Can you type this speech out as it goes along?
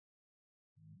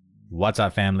What's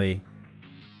up, family?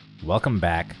 Welcome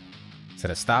back to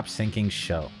the Stop Sinking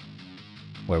Show,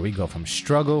 where we go from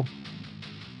struggle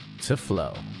to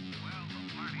flow.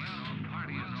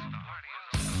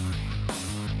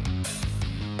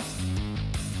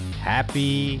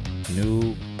 Happy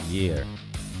New Year.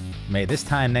 May this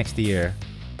time next year,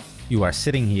 you are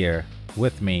sitting here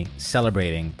with me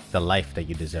celebrating the life that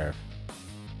you deserve.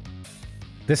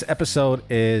 This episode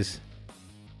is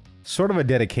sort of a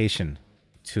dedication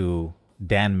to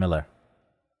Dan Miller.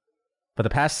 For the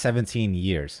past 17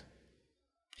 years,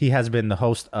 he has been the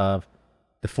host of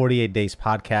the 48 Days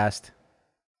podcast,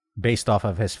 based off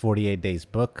of his 48 Days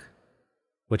book,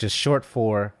 which is short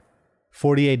for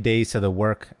 48 Days to the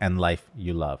Work and Life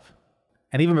You Love.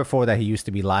 And even before that, he used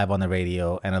to be live on the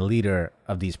radio and a leader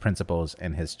of these principles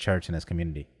in his church and his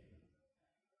community.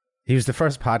 He was the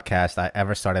first podcast I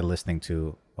ever started listening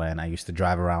to when I used to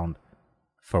drive around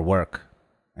for work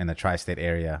in the tri-state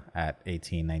area at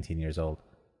 18, 19 years old.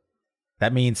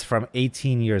 That means from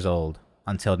 18 years old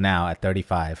until now at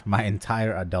 35, my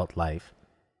entire adult life,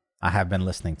 I have been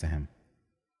listening to him.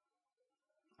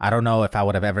 I don't know if I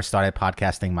would have ever started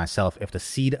podcasting myself if the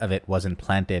seed of it wasn't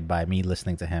planted by me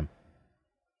listening to him.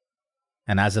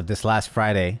 And as of this last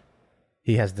Friday,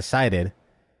 he has decided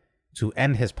to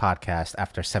end his podcast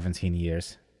after 17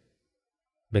 years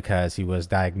because he was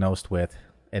diagnosed with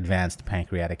advanced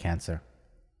pancreatic cancer.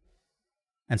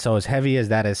 And so as heavy as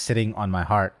that is sitting on my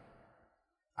heart,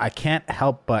 I can't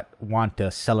help but want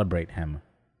to celebrate him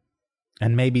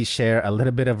and maybe share a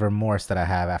little bit of remorse that I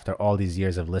have after all these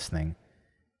years of listening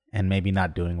and maybe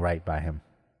not doing right by him.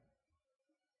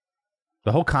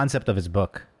 The whole concept of his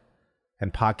book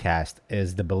and podcast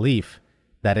is the belief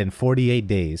that in 48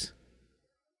 days,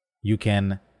 you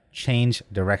can change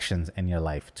directions in your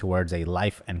life towards a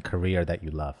life and career that you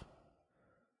love.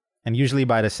 And usually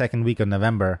by the second week of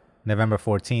November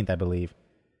 14th, I believe,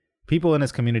 people in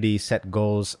his community set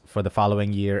goals for the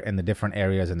following year in the different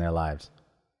areas in their lives,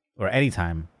 or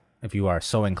anytime if you are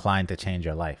so inclined to change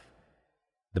your life.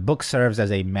 The book serves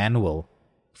as a manual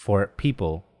for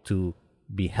people to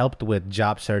be helped with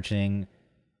job searching,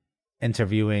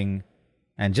 interviewing,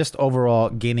 and just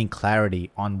overall gaining clarity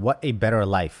on what a better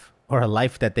life, or a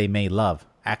life that they may love,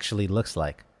 actually looks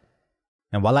like.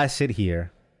 And while I sit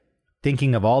here,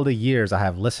 thinking of all the years I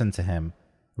have listened to him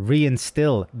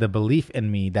reinstill the belief in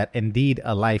me that indeed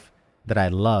a life that I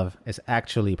love is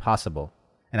actually possible.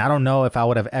 And I don't know if I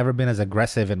would have ever been as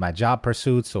aggressive in my job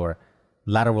pursuits or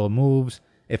lateral moves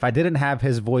if I didn't have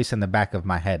his voice in the back of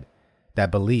my head, that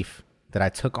belief that I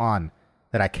took on,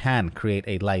 that I can create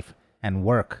a life and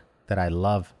work that I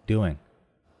love doing.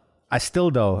 I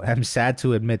still, though, am sad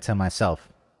to admit to myself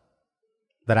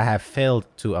that I have failed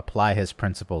to apply his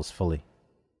principles fully.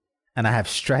 And I have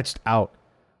stretched out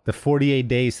the 48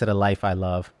 days to the life I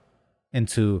love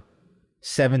into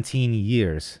 17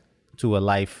 years to a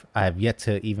life I have yet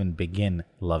to even begin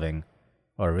loving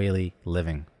or really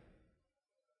living.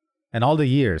 And all the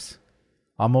years,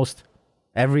 almost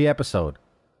every episode,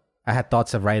 I had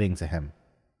thoughts of writing to him.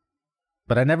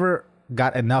 But I never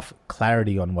got enough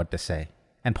clarity on what to say.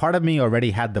 And part of me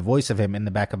already had the voice of him in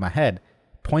the back of my head,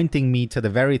 pointing me to the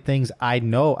very things I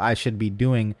know I should be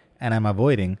doing and I'm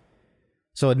avoiding.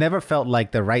 So it never felt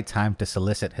like the right time to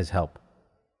solicit his help.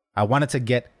 I wanted to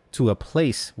get to a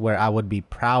place where I would be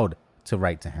proud to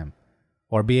write to him,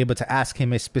 or be able to ask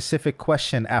him a specific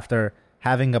question after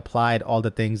having applied all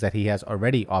the things that he has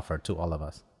already offered to all of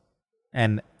us.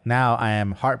 And now I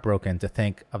am heartbroken to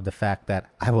think of the fact that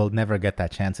I will never get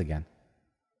that chance again.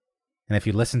 And if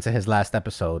you listen to his last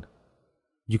episode,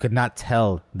 you could not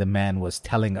tell the man was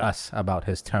telling us about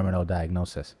his terminal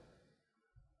diagnosis.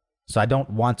 So I don't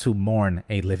want to mourn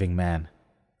a living man.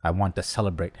 I want to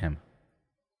celebrate him.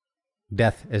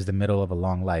 Death is the middle of a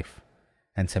long life,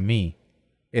 and to me,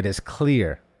 it is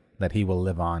clear that he will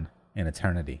live on in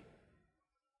eternity.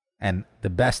 And the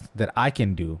best that I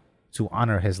can do to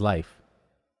honor his life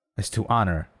is to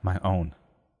honor my own,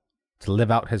 to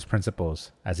live out his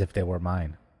principles as if they were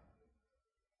mine.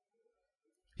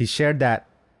 He shared that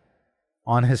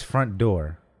on his front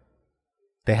door,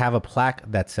 they have a plaque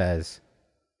that says,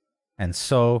 "And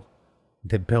so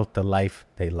they built the life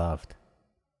they loved."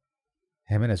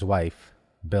 Him and his wife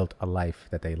built a life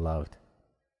that they loved.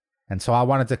 And so I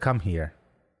wanted to come here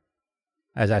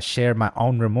as I share my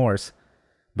own remorse,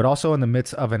 but also in the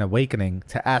midst of an awakening,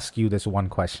 to ask you this one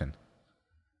question.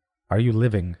 Are you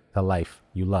living the life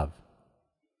you love?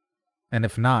 And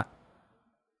if not,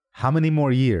 how many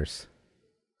more years?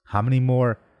 How many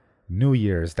more New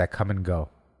Years that come and go?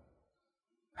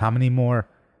 How many more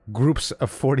groups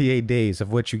of 48 days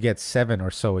of which you get 7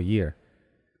 or so a year?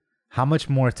 How much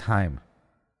more time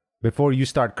before you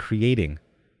start creating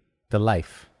the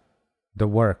life, the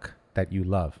work that you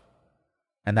love,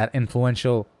 and that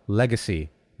influential legacy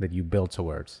that you build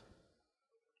towards.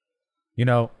 You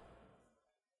know,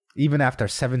 even after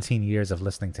 17 years of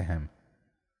listening to him,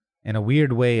 in a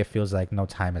weird way, it feels like no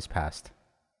time has passed.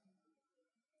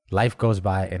 Life goes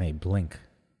by in a blink.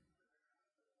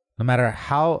 No matter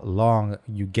how long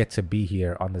you get to be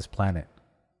here on this planet,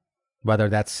 whether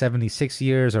that's 76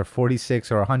 years or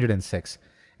 46 or 106,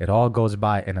 it all goes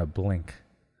by in a blink.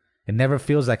 It never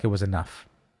feels like it was enough.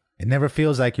 It never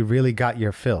feels like you really got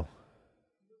your fill.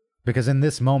 Because in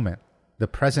this moment, the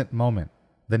present moment,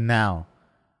 the now,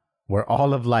 where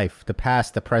all of life, the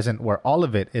past, the present, where all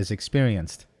of it is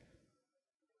experienced,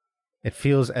 it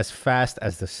feels as fast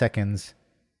as the seconds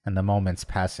and the moments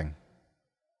passing.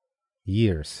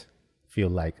 Years feel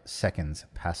like seconds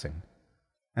passing.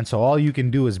 And so all you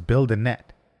can do is build a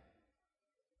net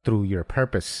through your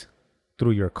purpose,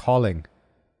 through your calling,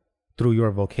 through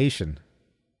your vocation,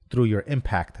 through your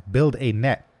impact. Build a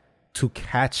net to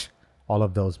catch all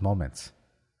of those moments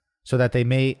so that they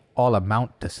may all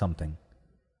amount to something,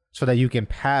 so that you can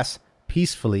pass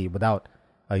peacefully without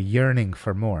a yearning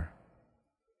for more.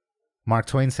 Mark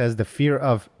Twain says the fear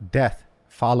of death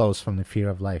follows from the fear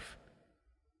of life.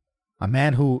 A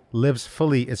man who lives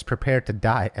fully is prepared to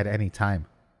die at any time.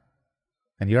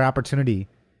 And your opportunity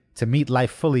to meet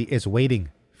life fully is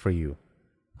waiting for you,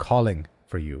 calling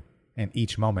for you in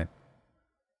each moment.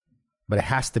 But it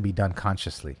has to be done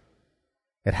consciously.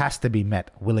 It has to be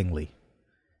met willingly.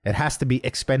 It has to be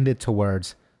expended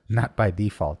towards, not by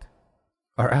default.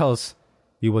 Or else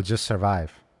you will just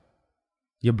survive.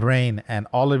 Your brain and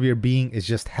all of your being is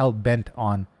just hell-bent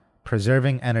on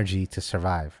preserving energy to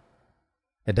survive.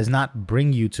 It does not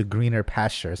bring you to greener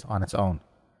pastures on its own.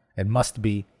 It must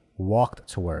be walked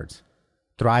towards.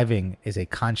 Thriving is a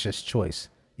conscious choice,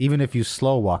 even if you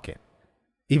slow walk it,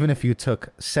 even if you took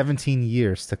 17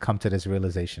 years to come to this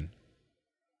realization.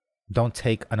 Don't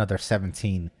take another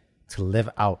 17 to live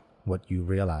out what you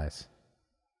realize.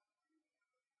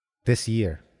 This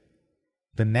year,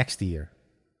 the next year,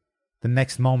 the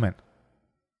next moment,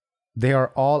 they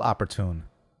are all opportune.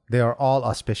 They are all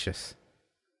auspicious.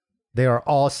 They are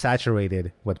all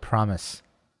saturated with promise.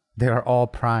 They are all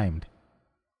primed.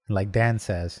 Like Dan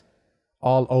says,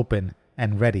 all open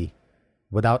and ready,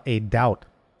 without a doubt,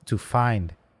 to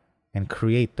find and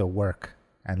create the work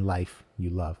and life you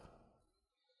love.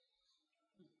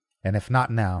 And if not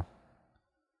now,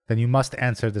 then you must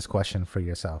answer this question for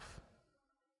yourself.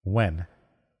 When?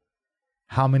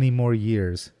 How many more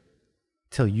years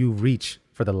till you reach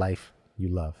for the life you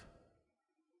love?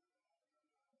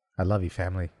 I love you,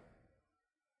 family.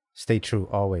 Stay true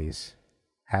always.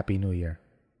 Happy New Year.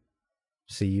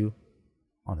 See you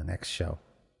on the next show.